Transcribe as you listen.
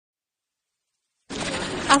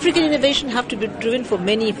African innovation have to be driven for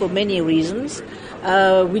many reasons.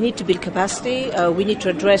 We need to build capacity. We need to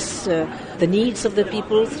address the needs of the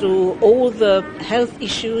people through all the health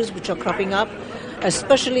issues which are cropping up.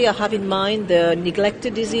 Especially I have in mind the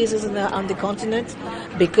neglected diseases on the continent,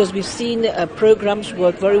 because we've seen programs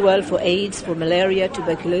work very well for AIDS, for malaria,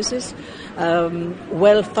 tuberculosis,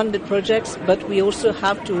 well-funded projects, but we also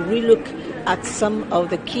have to relook at some of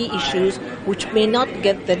the key issues which may not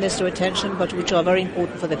get the necessary attention but which are very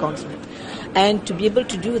important for the continent. And to be able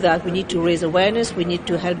to do that, we need to raise awareness, we need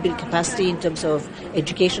to help build capacity in terms of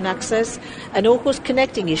education access, and of course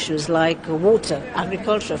connecting issues like water,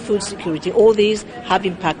 agriculture, food security. All these have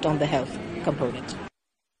impact on the health component.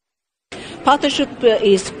 Partnership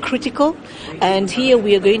is critical, and here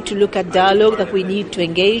we are going to look at dialogue that we need to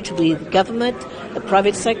engage with government, the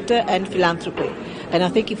private sector and philanthropy. And I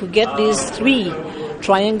think if we get these three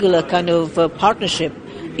triangular kind of partnership,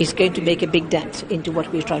 it's going to make a big dent into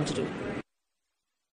what we're trying to do.